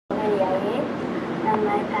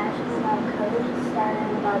My passion about code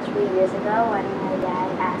started about 3 years ago when my dad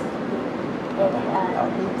asked me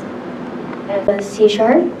if it was C#,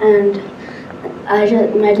 and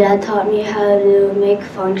my dad taught me how to make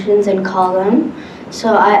functions and call them.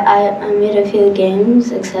 So I made a few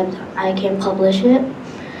games, except I can't publish it.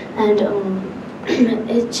 And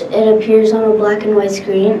it appears on a black and white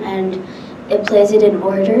screen, and it plays it in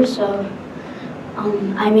order. So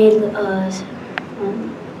I made about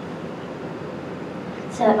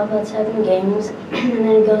 7 games, and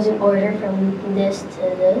then it goes in order from this to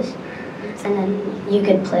this, and then you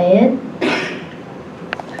could play it.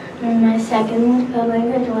 And my second code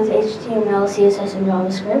language was HTML, CSS, and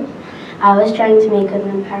JavaScript. I was trying to make good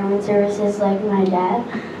empowerment services like my dad,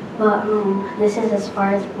 but this is as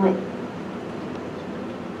far as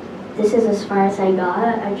I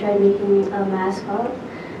got. I tried making a mascot,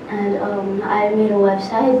 and I made a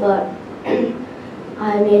website, but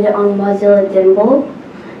I made it on Mozilla Dimble,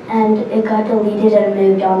 and it got deleted and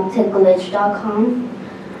moved on to glitch.com.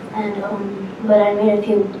 And but I made a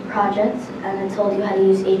few projects, and I told you how to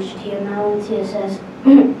use HTML and CSS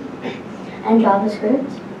and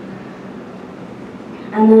JavaScript.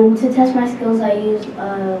 And then to test my skills, I used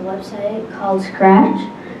a website called Scratch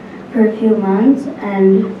for a few months,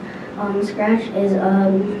 and Scratch is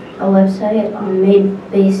a website made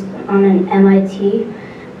based on an MIT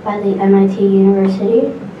by the MIT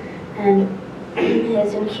University, and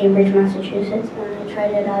it's in Cambridge, Massachusetts, and I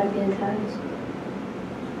tried it out a few times.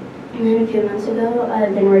 And then a few months ago,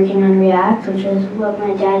 I've been working on React, which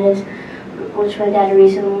my dad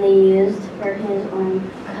recently used for his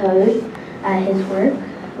code at his work,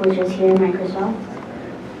 which is here in Microsoft.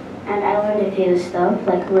 And I learned a few stuff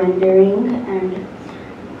like rendering and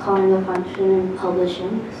calling a function and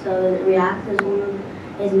publishing. So React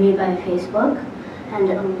is made by Facebook, and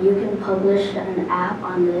you can publish an app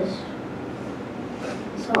on this.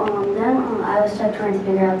 So then I was trying to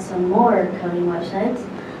figure out some more coding websites.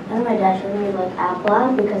 Then my dad showed me like App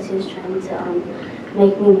Lab because he was trying to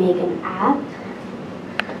make me make an app.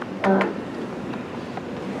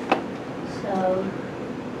 So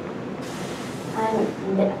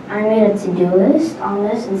I made a to-do list on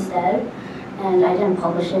this instead, and I didn't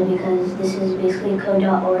publish it because this is basically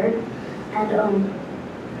code.org. And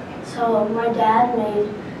so my dad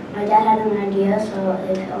had an idea. So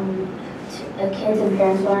if kids and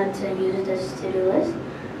parents wanted to use this to-do list,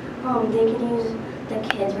 they could use the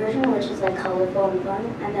kids version, which is like colorful and fun,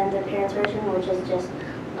 and then the parents version, which is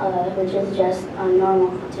just a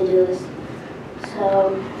normal to-do list.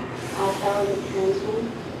 So I'll follow the parents one.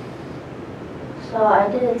 So I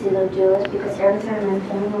did a to-do list because every time my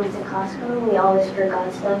family went to Costco, we always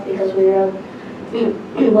forgot stuff because we were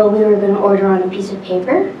going to order on a piece of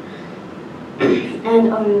paper.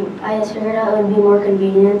 And I just figured out it would be more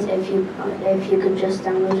convenient if you could just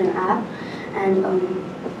download an app and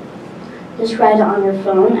just write it on your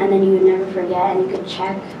phone, and then you would never forget, and you could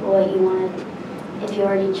check what you wanted if you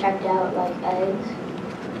already checked out like eggs.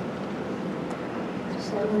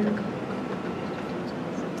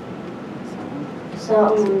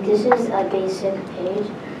 So this is a basic page.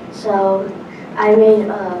 So I made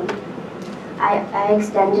I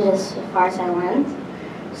extended as far as I went.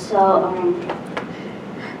 So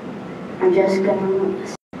I'm just gonna,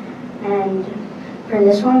 and for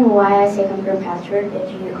this one, why I say confirm password, if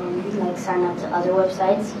you like sign up to other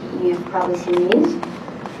websites, you've probably seen these.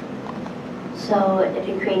 So if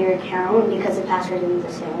you create your account, because the password isn't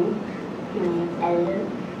the same, you edit it.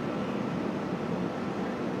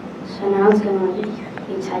 So now it's gonna,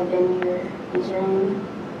 you type in your username.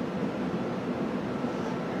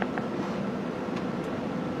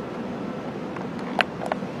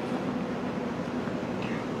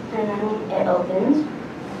 And then it opens.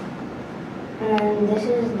 And then this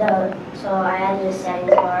is so I added a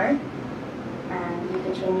settings bar, and you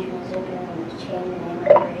could change music and change the name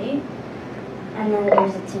already. And then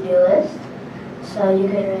there's a to-do list, so you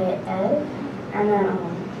could write F, and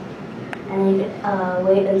then you could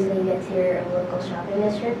wait until you get to your local shopping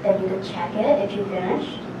district, then you could check it if you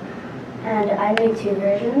finished. And I made 2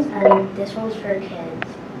 versions, and this one's for kids.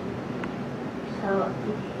 So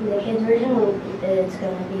the kids version, it's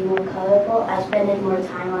going to be more colorful. I spent more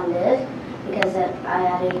time on this because I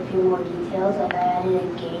added a few more details. Like I added a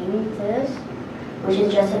game to this, which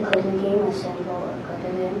is just a clicker game, a simple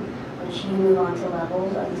clicker game, which you move on to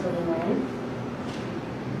levels until you win.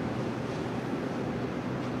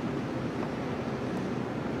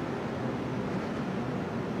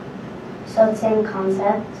 So same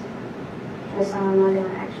concept. This time I'm not going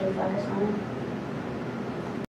to actually focus on it.